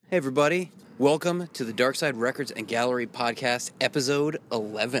Hey everybody, welcome to the Dark Side Records and Gallery Podcast, episode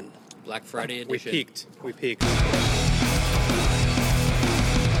 11. Black Friday We edition. peaked.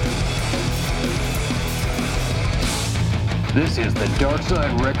 This is the Dark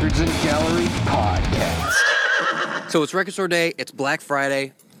Side Records and Gallery Podcast. So it's Record Store Day, it's Black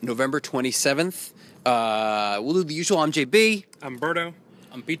Friday, November 27th. We'll do the usual. I'm JB. I'm Berto.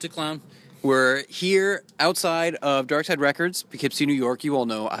 I'm Pizza Clown. We're here outside of Dark Side Records, Poughkeepsie, New York. You all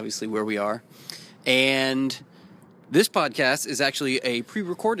know, obviously, where we are. And this podcast is actually a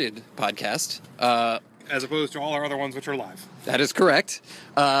pre-recorded podcast. As opposed to all our other ones, which are live. That is correct.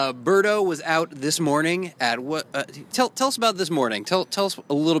 Berto was out this morning at what? Tell us about this morning. Tell us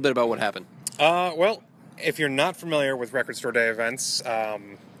a little bit about what happened. Well, if you're not familiar with Record Store Day events,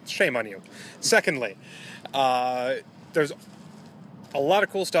 shame on you. Secondly, there's a lot of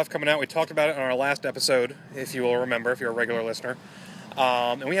cool stuff coming out. We talked about it in our last episode, if you will remember, if you're a regular listener.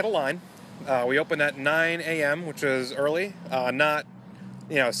 And we had a line. We opened at 9 a.m., which is early. Not,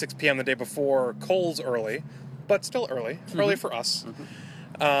 6 p.m. the day before Kohl's early, but still early. Early for us.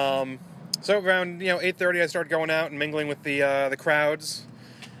 So around 8:30, I started going out and mingling with the crowds,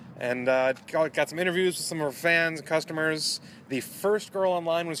 and got some interviews with some of our fans and customers. The first girl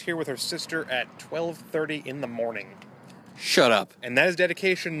online was here with her sister at 12:30 in the morning. Shut up. And that is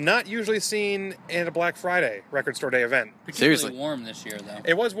dedication not usually seen in a Black Friday Record Store Day event. Particularly Seriously. warm this year, though.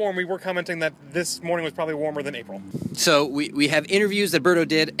 It was warm. We were commenting that this morning was probably warmer than April. So we have interviews that Berto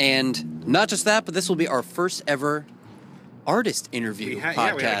did, and not just that, but this will be our first ever artist interview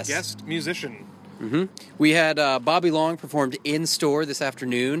podcast. We had a guest musician. We had Bobby Long performed in store this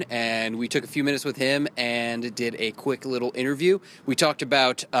afternoon, and we took a few minutes with him and did a quick little interview. We talked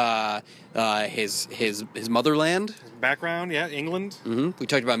about his motherland. Background, England. We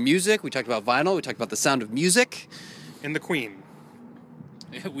talked about music. We talked about vinyl. We talked about the sound of music. And the Queen.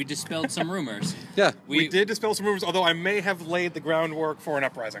 We dispelled some rumors. Yeah. We did dispel some rumors, although I may have laid the groundwork for an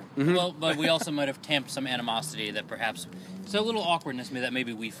uprising. Well, but we also might have tamped some animosity that perhaps... So a little awkwardness that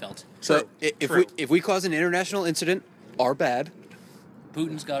maybe we felt. So True. if we cause an international incident, our bad.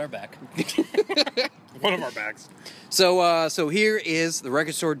 Putin's got our back. One of our bags. So here is the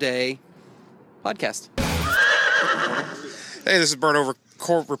Record Store Day podcast. Hey, this is Berto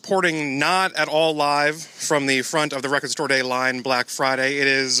reporting not at all live from the front of the Record Store Day line Black Friday. It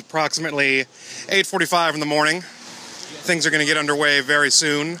is approximately 8:45 in the morning. Things are going to get underway very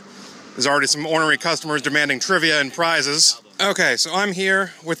soon. There's already some ornery customers demanding trivia and prizes. Okay, so I'm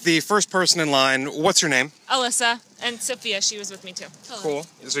here with the first person in line. What's your name? Alyssa, and Sophia, she was with me too. Cool.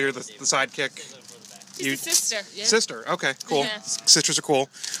 So you're the sidekick? She's a sister. Yeah. Sister, okay, cool. Yeah. Sisters are cool.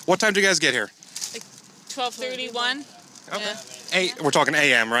 What time did you guys get here? Like 12:31. Okay. We're talking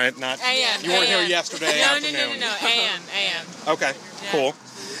AM, right? Not AM. You weren't here yesterday No, afternoon. no. AM. Okay, Yeah. cool.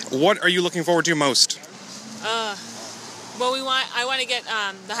 What are you looking forward to most? Well, I want to get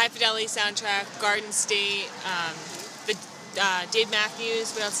the High Fidelity soundtrack, Garden State, the Dave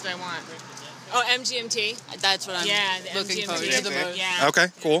Matthews. What else did I want? Oh, MGMT. That's what I'm The looking MGMT. forward to the most. Yeah. Okay,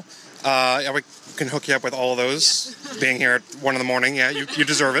 cool. We can hook you up with all of those. Being here at 1 in the morning, you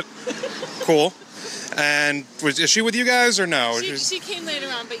deserve it. Cool. And is she with you guys or no? She came later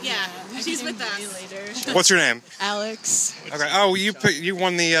on, but she's with us. Later. What's your name? Alex. Okay. Oh, you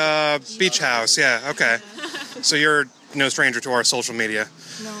won the beach house. Yeah. Okay. So you're no stranger to our social media.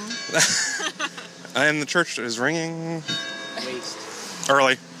 No. And the church is ringing.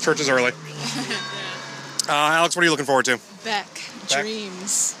 Early. Church is early. Alex, what are you looking forward to? Beck.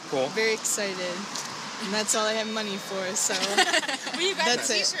 Dreams. Cool. Very excited. And that's all I have money for, so Well, you got that's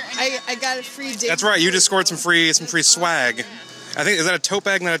the it. t-shirt. I got a free date. That's right. You just scored some free swag. I think, is that a tote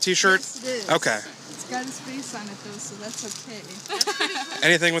bag, not a t-shirt? Yes, it is. Okay. It's got his face on it, though, so that's okay.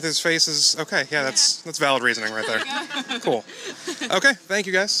 Anything with his face is okay. Yeah, that's valid reasoning right there. Cool. Okay, thank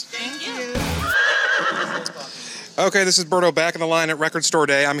you guys. Thank you. Okay, this is Berto back in the line at Record Store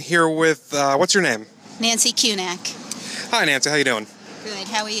Day. I'm here with, what's your name? Nancy Kunak. Hi, Nancy. How you doing? Good.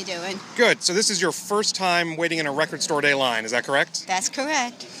 How are you doing? Good. So this is your first time waiting in a Record Store Day line. Is that correct? That's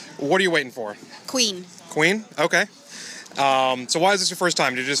correct. What are you waiting for? Queen. Queen? Okay. So why is this your first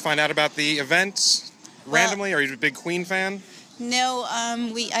time? Did you just find out about the event randomly? Are you a big Queen fan? No,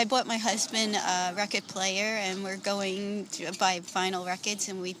 I bought my husband a record player, and we're going to buy vinyl records,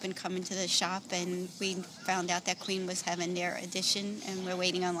 and we've been coming to the shop, and we found out that Queen was having their edition, and we're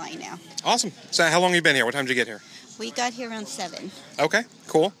waiting online now. Awesome. So how long have you been here? What time did you get here? We got here around 7. Okay,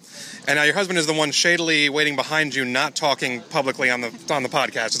 cool. And now your husband is the one shadily waiting behind you, not talking publicly on the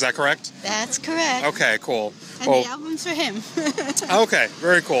podcast. Is that correct? That's correct. Okay, cool. And the album's for him. Okay,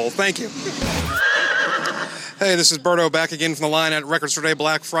 very cool. Thank you. Hey, this is Berto back again from the line at Record Store Day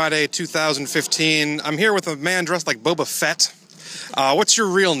Black Friday 2015. I'm here with a man dressed like Boba Fett. What's your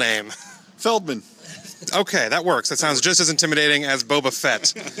real name? Feldman. Okay, that works. That sounds just as intimidating as Boba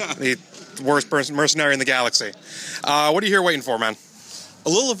Fett, the worst mercenary in the galaxy. What are you here waiting for, man? A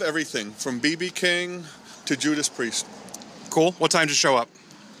little of everything, from BB King to Judas Priest. Cool. What time did you show up?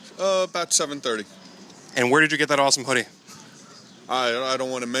 About 7:30. And where did you get that awesome hoodie? I don't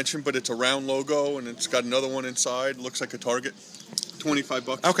want to mention, but it's a round logo, and it's got another one inside. Looks like a Target.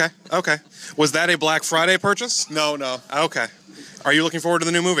 $25. Okay. Was that a Black Friday purchase? No. Okay. Are you looking forward to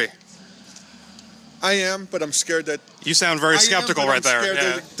the new movie? I am, but I'm scared that... You sound very skeptical right there. I'm scared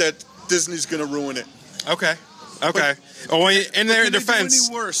Yeah. that Disney's going to ruin it. Okay. Well, in their Can defense...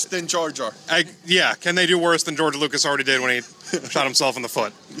 they do any worse than Jar Jar? Yeah, can they do worse than George Lucas already did when he shot himself in the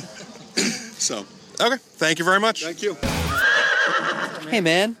foot? So... Okay, thank you very much. Thank you. Hey,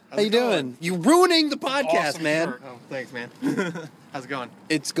 man. How you doing? You ruining the podcast, Awesome man. shirt. Oh, thanks, man. How's it going?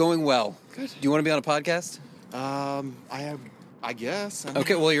 It's going well. Good. Do you want to be on a podcast? I guess.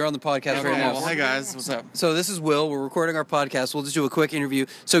 Okay, well, you're on the podcast right now. Well, hey guys, what's up? So this is Will. We're recording our podcast. We'll just do a quick interview.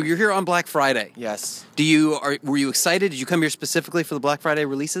 So you're here on Black Friday. Yes. Were you excited? Did you come here specifically for the Black Friday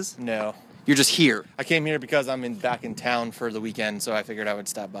releases? No. You're just here. I came here because I'm back in town for the weekend, so I figured I would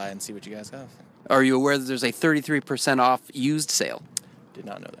stop by and see what you guys have. Are you aware that there's a 33% off used sale? Did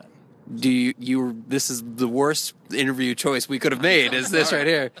not know that. This is the worst interview choice we could have made, is this right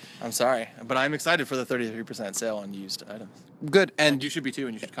here. I'm sorry, but I'm excited for the 33% sale on used items. Good, And and you should be too,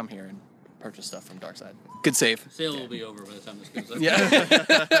 and you should come here and purchase stuff from Darkside. good save. Sale will be over by the time this goes up.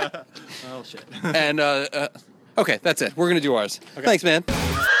 Yeah. Oh shit. And, okay, that's it. We're going to do ours. Thanks, man.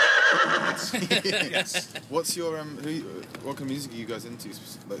 Yes. What's your what kind of music are you guys into,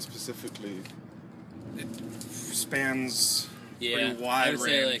 like specifically? It spans Yeah, pretty wide I would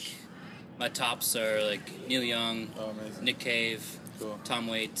say range. like my tops are like Neil Young, Oh, amazing. Nick Cave, Cool. Tom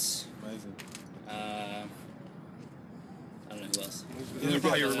Waits. Amazing. I don't know who else. Those are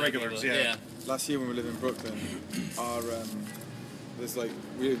probably your regulars, yeah. Last year when we lived in Brooklyn, our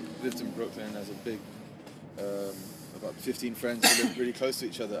we lived in Brooklyn as a big about 15 friends who lived really close to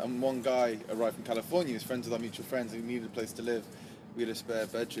each other, and one guy arrived from California. He was friends with our mutual friends, and he needed a place to live. We had a spare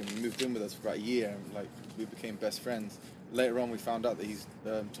bedroom. He moved in with us for about a year, and we became best friends. Later on, we found out that he's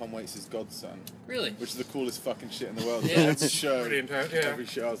Tom Waits' godson. Really? Which is the coolest fucking shit in the world. Yeah. Every show, Pretty intense, yeah. every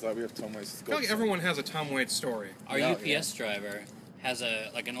show, I was like, we have Tom Waits' I feel godson. like everyone has a Tom Waits story. Our Yeah, UPS driver has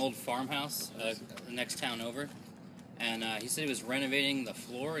an old farmhouse the next town over, and he said he was renovating the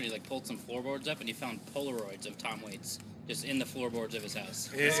floor, and he pulled some floorboards up, and he found Polaroids of Tom Waits just in the floorboards of his house.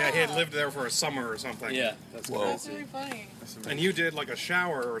 He had lived there for a summer or something. Yeah. That's That's crazy. really funny. That's amazing. And you did like a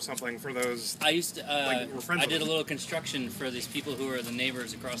shower or something for those. I used to. Like, we're friends I with did a them. little construction for these people who are the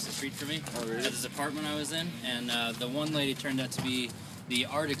neighbors across the street from me. Oh, really? At this apartment I was in, and the one lady turned out to be the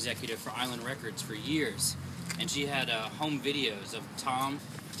art executive for Island Records for years, and she had home videos of Tom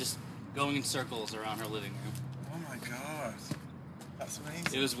just going in circles around her living room. Oh my god, that's amazing.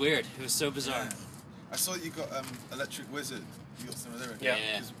 It was weird. It was so bizarre. Yeah. I saw that you got Electric Wizard. You got some of lyrics. Yeah.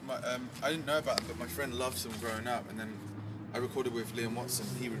 'Cause I didn't know about them, but my friend loved them growing up, and then I recorded with Liam Watson.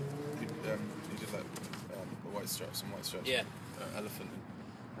 He did White Stripes, Yeah. Elephant,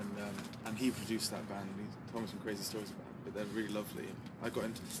 and he produced that band. And he told me some crazy stories about it, but they're really lovely. I got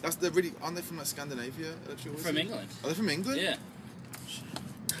into aren't they from Scandinavia? Electric Wizard? From England. Are they from England? Yeah.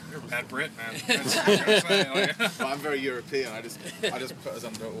 You're a bad Brit, man. That's what I'm gonna say, like- Well, I'm very European. I just put us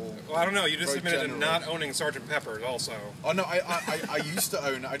under all. Well, I don't know. You just very admitted to general. not owning Sgt. Pepper also. Oh no, I used to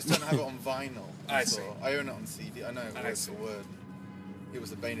own it. I just don't have it on vinyl. I That's see. all. I own it on CD. I know I word see. for word. It was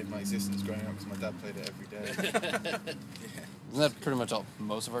the bane of my existence growing up because my dad played it every day. Isn't that pretty much all?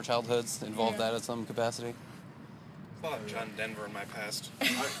 Most of our childhoods involved that at some capacity? A lot of John Denver in my past.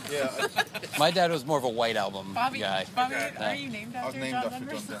 Yeah, My dad was more of a White Album guy. Bobby, Okay. are you named I was after named John after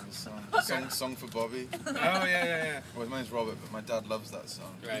Denver? John Denver's song for Bobby. Oh, yeah. Well, his name's Robert, but my dad loves that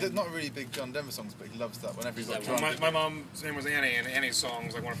song. Right. He's not really big John Denver songs, but he loves that whenever he's got that drunk. My mom's name was Annie, and Annie's song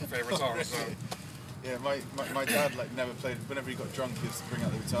was like one of her favorite songs. So. Yeah, my dad never played. Whenever he got drunk, he'd bring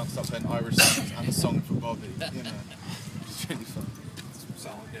out the guitar and start playing Irish songs and a song for Bobby. You know, it's really fun.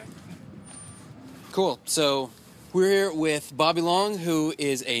 Solid, yeah. Cool. So we're here with Bobby Long, who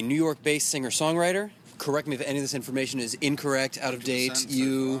is a New York-based singer-songwriter. Correct me if any of this information is incorrect, out of date. 100% so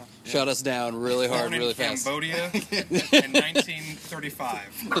You far, yeah. shut us down really hard, Born in really fast. Cambodia in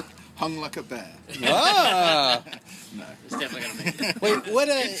 1935. Hung like a bear. Ah! It's definitely gonna make it. Wait, what?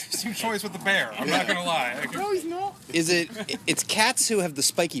 Some choice with the bear. I'm not gonna lie. No, he's not. Is it? It's cats who have the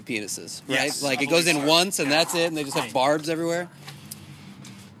spiky penises, right? Yes, Like I it goes believe in so. once and that's it, and they just have barbs everywhere.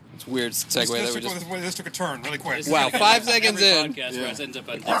 It's a weird segue that we just. This took a turn really quick. Wow, 5 seconds Every in. podcast where it ends up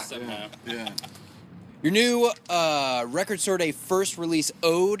on this somehow. Yeah. Your new Record Store Day first release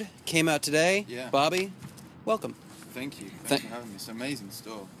ode came out today. Yeah. Bobby, welcome. Thank you. Thanks for having me. It's an amazing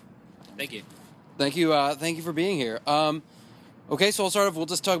store. Thank you. Thank you for being here. Okay, so I'll start off. We'll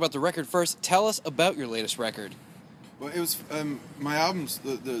just talk about the record first. Tell us about your latest record. Well, it was my album's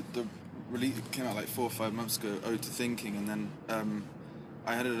the release came out like 4 or 5 months ago. Ode to Thinking, and then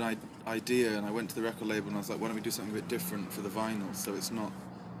I had an idea, and I went to the record label, and I was like, why don't we do something a bit different for the vinyl? So it's not.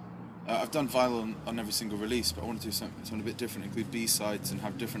 I've done vinyl on every single release, but I want to do something a bit different, include B-sides and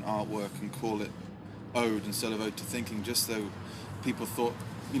have different artwork and call it Ode instead of Ode to Thinking, just so people thought,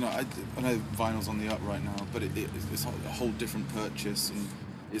 I know vinyl's on the up right now, but it's a whole different purchase, and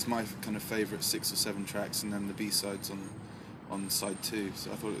it's my kind of favourite 6 or 7 tracks, and then the B-sides on side 2,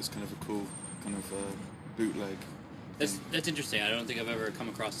 so I thought it was kind of a cool kind of bootleg. That's interesting. I don't think I've ever come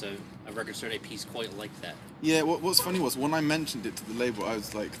across a Record Store Day piece quite like that. Yeah, what's funny was when I mentioned it to the label, I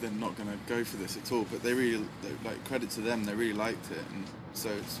was like, they're not going to go for this at all. But they like, credit to them, they really liked it, and so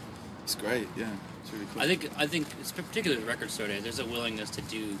it's great. Yeah, it's really cool. I think it's particularly Record Store Day. There's a willingness to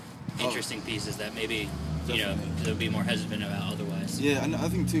do interesting pieces that maybe they'll be more hesitant about otherwise. Yeah, and I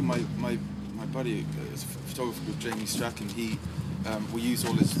think too, my buddy is a photographer called Jamie Strachan. We used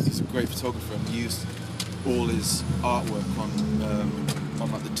all he's a great photographer, and we used all his artwork on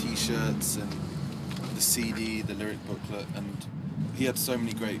like the T-shirts and the CD, the lyric booklet, and he had so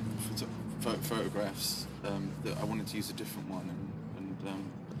many great photographs that I wanted to use a different one and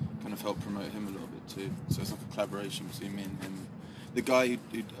kind of help promote him a little bit too. So it's like a collaboration between me and him. The guy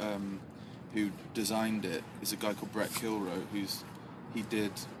who designed it is a guy called Brett Kilroe, he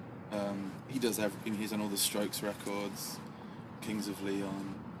does everything. He's on all the Strokes records, Kings of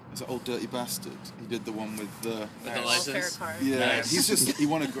Leon. It's an Old Dirty Bastard. He did the one with the license. Yeah, Nice. he's just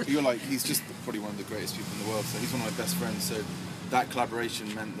he's just probably one of the greatest people in the world. So he's one of my best friends. So that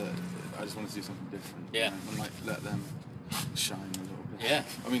collaboration meant that I just wanted to do something different. Yeah. And like let them shine a little bit. Yeah.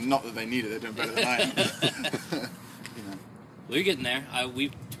 I mean, not that they need it; they're doing better than I am. Well, you're getting there.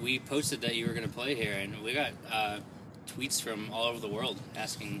 We posted that you were going to play here, and we got tweets from all over the world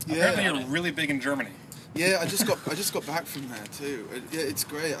asking. Yeah. Apparently, you're really big in Germany. Yeah, I just got back from there too. Yeah, it's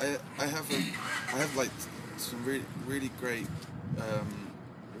great. I have like some really great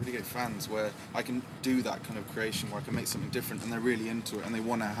fans where I can do that kind of creation where I can make something different, and they're really into it and they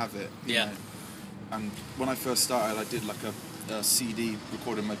want to have it. you know. And when I first started, I did like a CD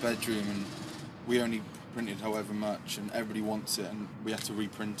recorded in my bedroom, and we only printed however much, and everybody wants it, and we had to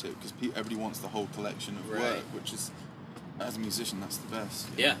reprint it because everybody wants the whole collection of work, which is. As a musician, that's the best.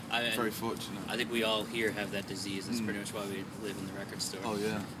 Yeah, I'm very fortunate. I think we all here have that disease. That's pretty much why we live in the record store. Oh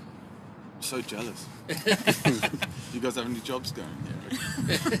yeah, I'm so jealous. You guys have any jobs going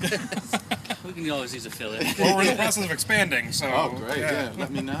here? We can always use a fill-in. Well, we're in the process of expanding, so. Oh great, yeah.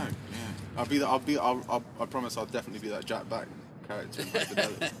 Let me know. Yeah, I promise I'll definitely be that Jack Black character in High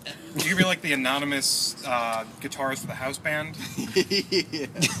Fidelity. You could be like the anonymous guitarist for the house band. Yeah.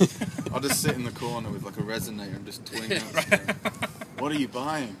 I'll just sit in the corner with like a resonator and just twing out. What are you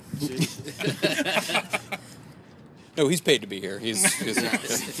buying? No, he's paid to be here. He's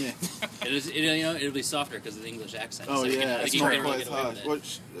Yeah. It'll be softer because of the English accent. Oh so you yeah, can, it's you not can quite really as get away hard. with it. Well,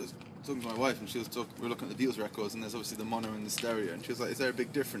 I was talking to my wife, and we were looking at the Beatles records, and there's obviously the mono and the stereo, and she was like, "Is there a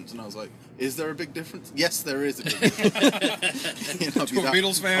big difference?" And I was like, "Is there a big difference? Yes, there is a big difference." To a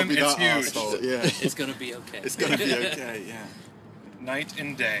Beatles fan, it's huge. Arsehole. Yeah, It's gonna be okay. it's gonna be okay. Yeah, Night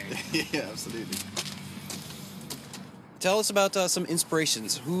and day. yeah, absolutely. Tell us about some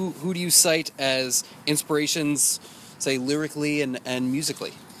inspirations. Who do you cite as inspirations, say lyrically and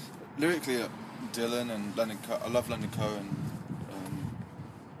musically? Lyrically, Dylan and Leonard I love Leonard Cohen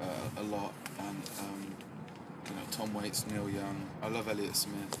a lot, and Tom Waits, Neil Young. I love Elliott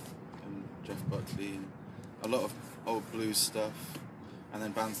Smith and Jeff Buckley, and a lot of old blues stuff, and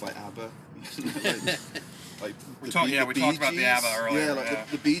then bands like ABBA. like We talked about the ABBA earlier. Yeah,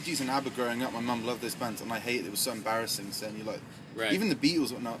 like the Bee Gees and ABBA growing up. My mum loved those bands, and I hated it. It was so embarrassing saying you like. Right. Even the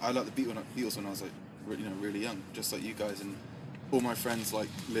Beatles. I liked the Beatles when I was like, really young, just like you guys, and all my friends like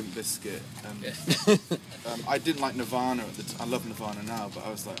Limp Bizkit. I didn't like Nirvana at the time. I love Nirvana now, but I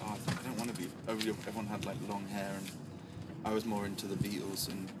was like, I don't want to be. Everyone had like long hair, and I was more into the Beatles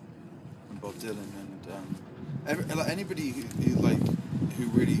and Bob Dylan, and anybody who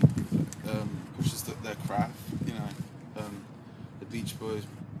really pushes their craft. The Beach Boys,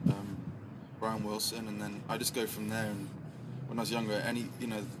 Brian Wilson, and then I just go from there. And when I was younger,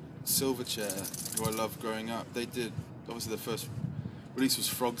 Silverchair, who I loved growing up, they did obviously the first release was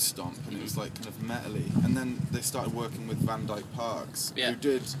Frog Stomp, and it was like kind of metal-y. And then they started working with Van Dyke Parks, who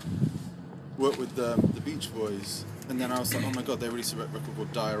did work with the Beach Boys. And then I was like, oh my god, they released a record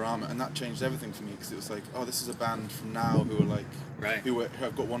called Diorama, and that changed everything for me, because it was like, oh, this is a band from now who are like, who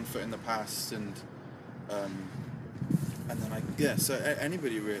have got one foot in the past, and then so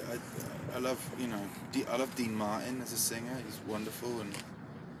anybody really, I love, you know, I love Dean Martin as a singer, he's wonderful, and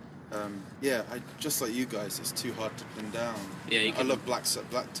I just like you guys, it's too hard to pin down. Yeah, I love Black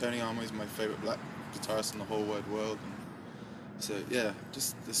Tony Iommi is my favourite black guitarist in the whole wide world, and so yeah,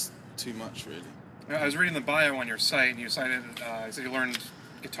 just there's too much really. I was reading the bio on your site, and you cited, you said you learned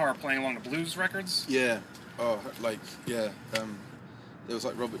guitar playing along the blues records? Yeah. Oh, like, yeah. There was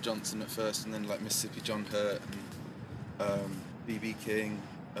like Robert Johnson at first, and then like Mississippi John Hurt, and B.B. King,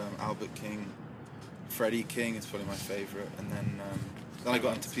 Albert King, Freddie King is probably my favourite, and then I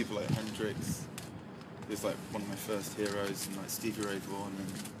got into people like Hendrix, who's like one of my first heroes, and like Stevie Ray Vaughan,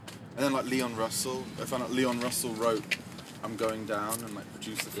 and then like Leon Russell. I found out Leon Russell wrote I'm Going Down and like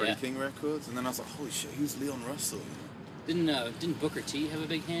produced the Freddie King records, and then I was like, holy shit, who's Leon Russell? Didn't Booker T have a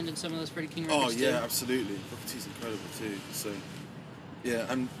big hand in some of those Freddie King records? Oh yeah, absolutely. Booker T's incredible too. So yeah,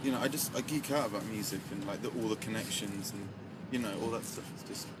 and you know, I geek out about music and like all the connections and you know all that stuff is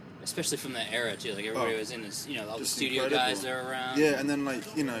just. Especially from that era too, like everybody was in this, you know, all the studio guys that are around. Yeah, and then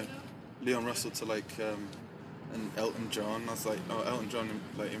like you know, Leon Russell to like. And Elton John, I was like, oh, Elton John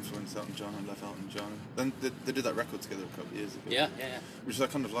like influenced Elton John. I love Elton John. Then they did that record together a couple of years ago. Yeah. Which I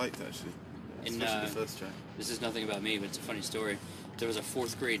kind of liked actually, especially the first track. This is nothing about me, but it's a funny story. There was a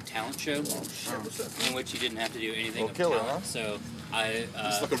 4th grade talent show in which you didn't have to do anything of talent. Huh? So I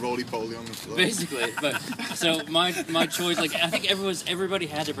it's like a roly-poly on the floor. Basically, but so my choice, like I think everybody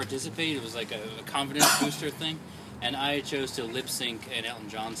had to participate. It was like a confidence booster thing. And I chose to lip sync an Elton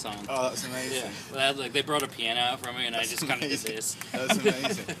John song. Oh, that's amazing. Yeah, like they brought a piano out for me, and I just kind of did this. That's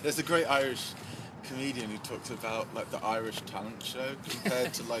amazing. There's a great Irish comedian who talks about like the Irish talent show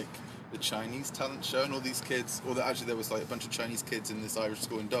compared to like the Chinese talent show, and all these kids. Actually, there was like a bunch of Chinese kids in this Irish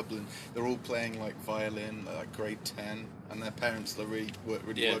school in Dublin. They're all playing like violin, like grade 10, and their parents are really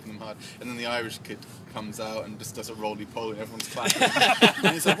working them hard. And then the Irish kid comes out and just does a roly-poly, and everyone's clapping.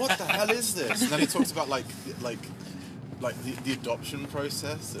 And he's like, "What the hell is this?" And then he talks about like the adoption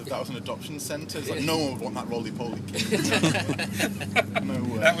process. If that was an adoption centre, it's like no one would want that roly-poly kid. No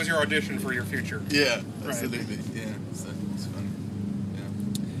way. That was your audition for your future. Yeah, absolutely. Right. Yeah, so it's fun.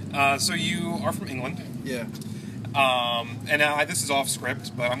 Yeah. So you are from England. Yeah. And now this is off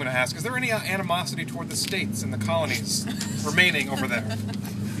script, but I'm going to ask: is there any animosity toward the states and the colonies remaining over there?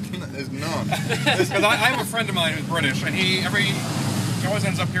 There's none. Because I have a friend of mine who's British, and he always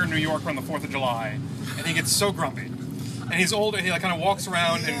ends up here in New York around the 4th of July, and he gets so grumpy. And he's older, and he like kind of walks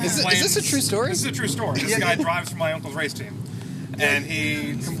around and complains. Is this a true story? This is a true story. This guy drives for my uncle's race team, and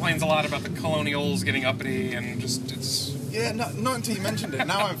he complains a lot about the colonials getting uppity and it's. Yeah, not until you mentioned it.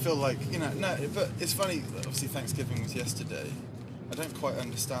 Now I feel like but it's funny. Obviously, Thanksgiving was yesterday. I don't quite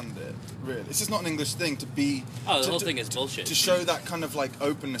understand it, really. It's just not an English thing to be... Oh, the whole thing is bullshit. To show that kind of, like,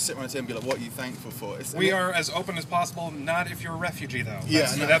 openness, sit around the table and be like, what are you thankful for? We are as open as possible, not if you're a refugee, though.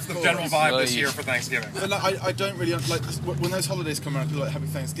 That's the general vibe this year for Thanksgiving. But like, I don't really... Like, when those holidays come around, people are like, Happy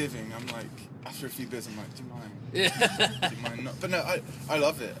Thanksgiving. I'm like, after a few beers, I'm like, do you mind? Yeah. Do you mind not? But no, I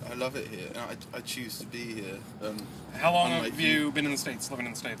love it. I love it here. And I choose to be here. How long have you been in the States, living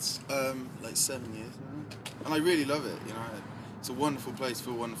in the States? Like 7 years now. And I really love it, you know. It's a wonderful place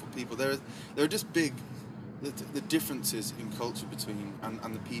full of wonderful people. There are just big, the differences in culture between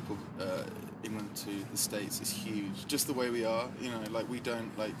and the people, England to the States is huge. Just the way we are, you know, like we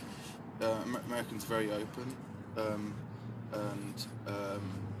don't like Americans are very open and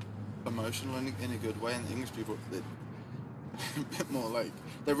emotional in a good way, and the English people they're a bit more like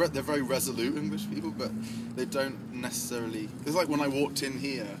they're very resolute English people, but they don't necessarily. It's like when I walked in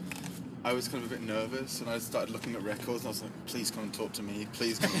here. I was kind of a bit nervous, and I started looking at records, and I was like, please come and talk to me,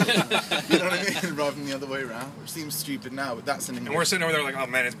 please come and talk to me. You know what I mean? Rather than the other way around, which seems stupid now, but that's an English. And we're sitting over there like, oh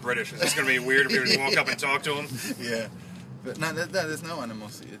man, it's British. Is this going to be weird if we just walk up and talk to him? Yeah. But no, there's no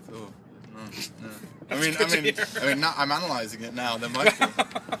animosity at all. No. I mean, now I'm analysing it now, there might be.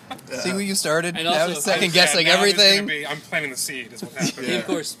 See where you started? And now also, second guessing everything. I'm planting the seed, is what happened. He, of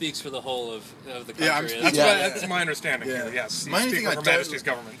course, speaks for the whole of the country. Yeah, that's my understanding here, yes. You speak for Her Majesty's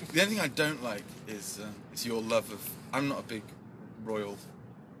government. The only thing I don't like is your love of... I'm not a big royal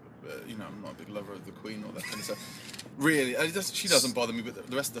I'm not a big lover of the Queen or that kind of stuff. Really, she doesn't bother me, but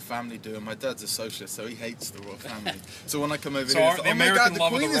the rest of the family do. And my dad's a socialist, so he hates the royal family. So when I come over here, it's like, oh my God, the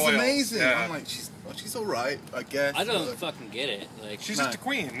Queen is amazing. Yeah. I'm like, she's all right, I guess. I don't fucking get it. Like, she's just a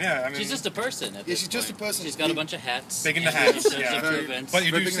queen. Yeah, I mean, she's just a person. She's just a person. She's got a bunch of hats. Big into hats. Yeah. But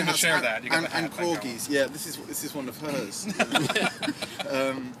you do seem to share that. You and corgis. Yeah, this is one of hers.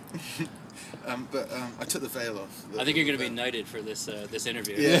 But I took the veil off. I think you're going to be knighted for this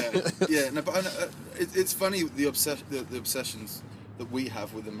interview. Yeah. No, but it's funny the obsessions that we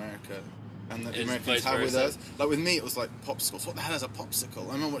have with America and that the Americans have with us. Like with me, it was like popsicles. What the hell is a popsicle?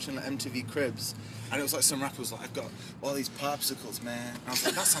 I remember watching like MTV Cribs, and it was like some rapper was like, "I've got all these popsicles, man." And I was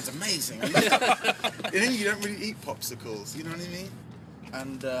like, "That sounds amazing." In England, you don't really eat popsicles. You know what I mean?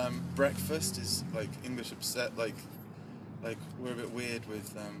 And breakfast is like English upset like we're a bit weird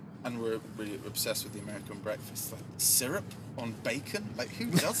with and we're really obsessed with the American breakfast. Like syrup on bacon? Like who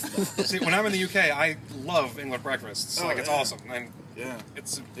does that? See, when I'm in the UK, I love English breakfasts. It's awesome. And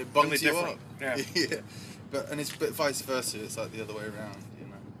it's it really different. Yeah. But vice versa, it's like the other way around, you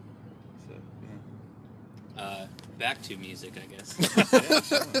know. So back to music, I guess.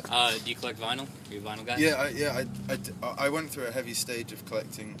 Do you collect vinyl? Are you a vinyl guy? I went through a heavy stage of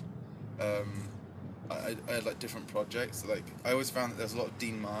collecting. I had like different projects. Like I always found that there's a lot of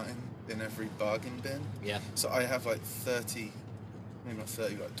Dean Martin in every bargain bin. Yeah. So I have like 30, maybe not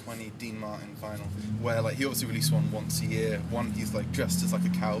 30, like 20 Dean Martin vinyl. Where like he obviously released one once a year. One he's like dressed as like a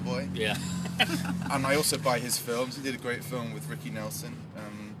cowboy. Yeah. And I also buy his films. He did a great film with Ricky Nelson.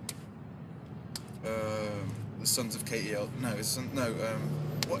 The Sons of Katie L. No,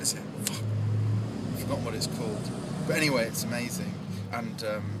 what is it? Fuck. I've forgotten what it's called. But anyway, it's amazing. And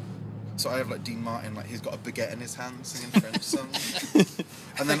so I have like Dean Martin, like he's got a baguette in his hand singing French songs.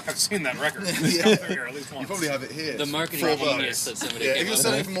 And then I've seen that record. Yeah. At least once. You probably have it here. The marketing genius that somebody came if you're up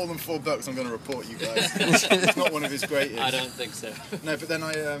selling with. for more than $4, I'm going to report you guys. It's not one of his greatest. I don't think so. No, but then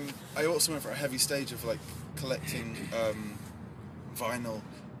I also went for a heavy stage of like collecting vinyl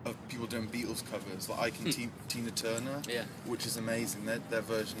of people doing Beatles covers, like Ike and Tina Turner, which is amazing. Their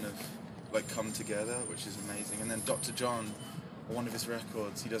version of like Come Together, which is amazing. And then Dr. John, one of his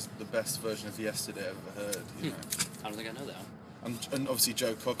records, he does the best version of Yesterday I've ever heard. You know. I don't think I know that one. And obviously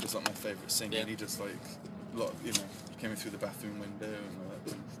Joe Cocker's like my favourite singer. Yeah. He just like a lot, he came in through the bathroom window and all that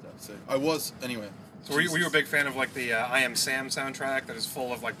kind of stuff. So I was anyway. So were you a big fan of like the I Am Sam soundtrack that is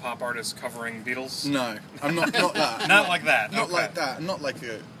full of like pop artists covering Beatles? No, I'm not that. Not like that. Not like that. Not like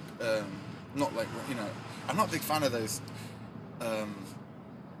a. Not like I'm not a big fan of those.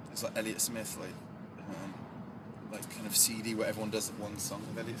 It's like Elliott Smith, like kind of CD where everyone does one song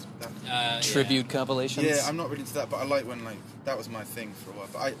of Elliott Smith. Tribute compilations. Yeah, I'm not really into that, but I like when like that was my thing for a while.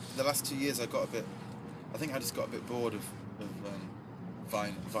 But the last 2 years I think I just got a bit bored of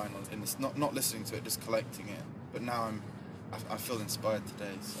vinyl in this, not listening to it, just collecting it. But now I feel inspired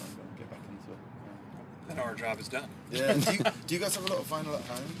today, so I'm going to get back into it. Then our job is done. Yeah. Do you guys have a lot of vinyl at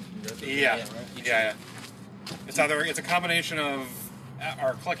home? Yeah. It's a combination of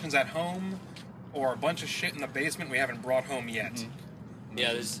our collections at home or a bunch of shit in the basement we haven't brought home yet. Mm-hmm.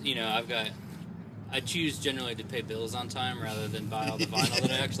 Yeah, there's I choose generally to pay bills on time rather than buy all the vinyl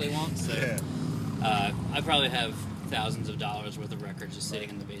that I actually want. So I probably have thousands of dollars worth of records just sitting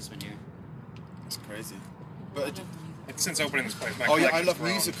in the basement here. That's crazy. But it's since opening this place. I love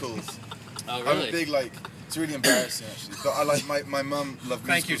musicals. Oh, really? I'm a big it's really embarrassing actually. But I like my mum loved musicals.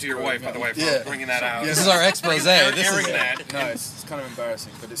 Thank you to your wife, by the way, for bringing that out. This is our expose. Airing that. No, it's kind of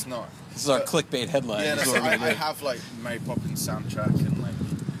embarrassing, but it's not. This is our clickbait headline. Yeah, I have like Mary Poppins soundtrack and like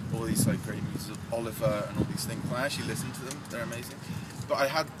all these like great music, Oliver and all these things. When I actually listen to them, they're amazing.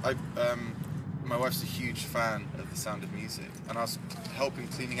 But my wife's a huge fan of The Sound of Music, and I was helping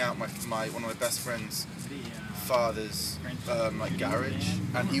cleaning out one of my best friends' father's like garage,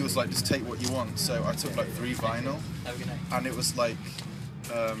 and he was like, just take what you want. So I took like 3 vinyl, and it was like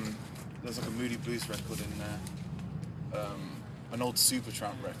there's like a Moody Blues record in there, an old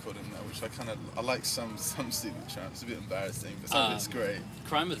Supertramp record in there, which I like some Supertramp. It's a bit embarrassing, but some of it's great.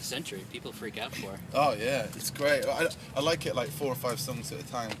 Crime of the Century, people freak out for. Oh yeah, it's great. I like it like 4 or 5 songs at a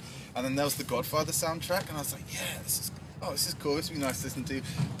time. And then there was the Godfather soundtrack, and I was like, yeah, this is cool. This would be nice to listen to a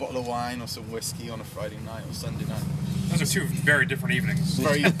bottle of wine or some whiskey on a Friday night or Sunday night. Those are 2 very different evenings.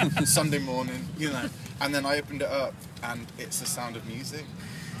 Very Sunday morning, And then I opened it up, and it's The Sound of Music,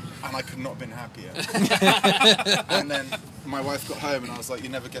 and I could not have been happier. And then my wife got home, and I was like, you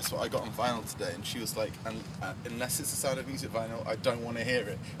never guess what I got on vinyl today. And she was like, unless it's The Sound of Music vinyl, I don't want to hear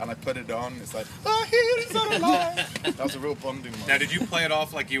it. And I put it on, and it's like, I hear it's not alive. That was a real bonding moment. Now, did you play it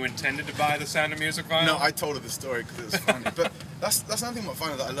off like you intended to buy The Sound of Music vinyl? No, I told her the story because it was funny. But That's another thing I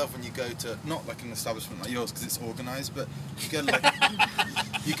find that I love when you go to, not like an establishment like yours because it's organised, but you go like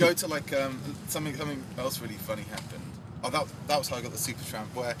you go to like something else really funny happened. Oh, that was how I got the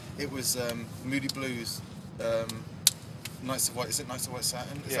Supertramp, where it was Moody Blues, Nights of White. Is it Nights of White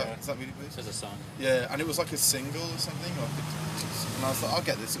Satin? Is that Moody Blues? There's a song. Yeah, and it was like a single or something. And I was like, I'll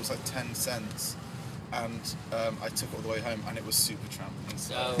get this. It was like 10 cents. And I took it all the way home, and it was Supertramp. And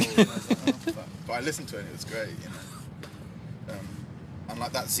so I was like, oh, fuck. But I listened to it, and it was great, you know. And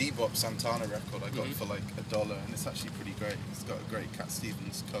like that Z-Bop Santana record, I got it for like $1, and it's actually pretty great. It's got a great Cat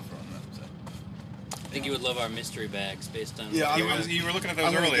Stevens cover on that. So. I think you would love our mystery bags based on. Yeah, you were looking at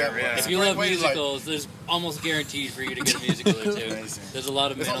those earlier. Yeah. If you love musicals, there's almost guaranteed for you to get a musical or two. Amazing. There's a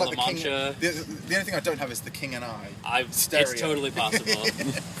lot of Men of La Mancha. The only thing I don't have is the King and I. Stereo. It's totally possible.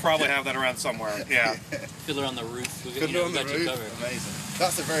 Probably have that around somewhere. Yeah. Fiddler on the Roof. Fiddler on the got you covered. Roof. Amazing.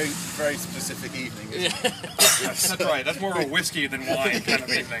 That's a very, very specific evening. Isn't it? That's right. That's more of a whiskey than wine kind of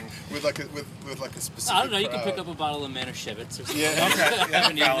evening. with like a specific. I don't know. You can crowd. pick up a bottle of Manischewitz or something. Yeah. Okay.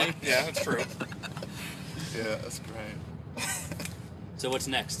 Have an Valid. evening. Yeah, that's true. Yeah, that's great. So what's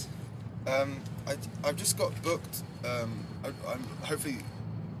next? I've just got booked. I'm hopefully.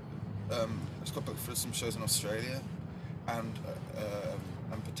 I just got booked for some shows in Australia, and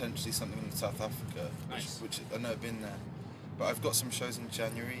potentially something in South Africa, which I've never been there. But I've got some shows in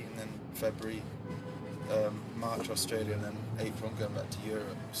January, and then February, March Australia, and then April I'm going back to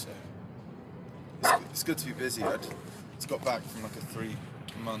Europe. So it's good to be busy. I just got back from like a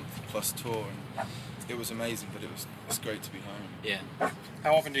 3-month plus tour, and it was amazing, but it's great to be home. Yeah.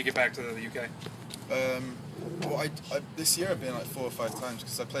 How often do you get back to the UK? Well, I this year I've been like 4 or 5 times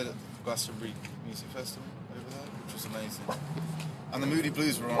because I played at Glastonbury Music Festival over there, which was amazing. And the Moody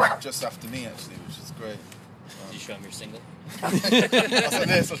Blues were on just after me actually, which is great. Did you show him your single? I was like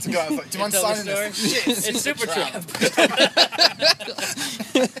this, I was like, do you mind signing this? Shit, it's Supertramp.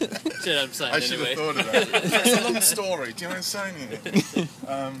 Shit, I'm signing I should anyway. have thought of that. It's a long story. Do you mind signing it?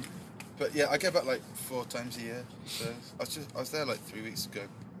 But yeah, I go back like 4 times a year. So I was there like 3 weeks ago.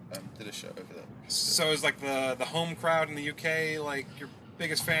 Did a show over there. So is like the home crowd in the UK like your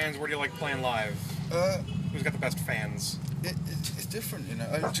biggest fans? Where do you like playing live? Who's got the best fans? It's different, you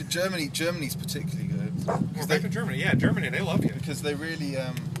know. Germany's particularly good. Well, back to Germany. Yeah, Germany, they love you. Because they really,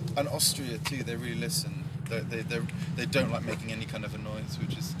 and Austria too, they really listen. They don't like making any kind of a noise,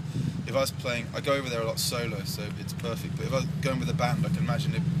 which is, if I was playing, I go over there a lot solo, so it's perfect. But if I was going with a band, I can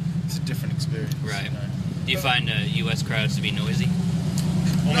imagine it's a different experience. Right. You know? Do you find US crowds to be noisy?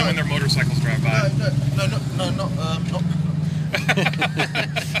 Only when their motorcycles drive by.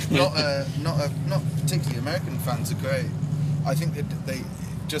 Not particularly. American fans are great. I think that they,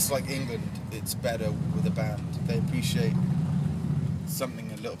 just like England, it's better with a band. They appreciate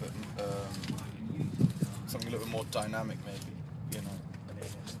something a little bit more dynamic, maybe. You know.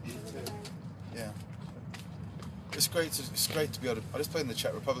 Yeah. It's great to be able to. I just played in the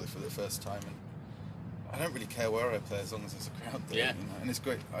Czech Republic for the first time, and I don't really care where I play as long as there's a crowd there. Yeah. You know? And it's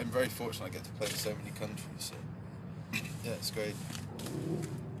great. I'm very fortunate I get to play in so many countries. So yeah, it's great.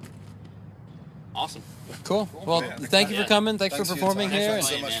 Awesome. Cool. Well, Yeah. thank you for coming. Thanks for your performing time. here. Thanks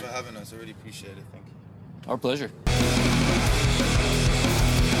so and- much for having us. I really appreciate it. Thank you. Our pleasure.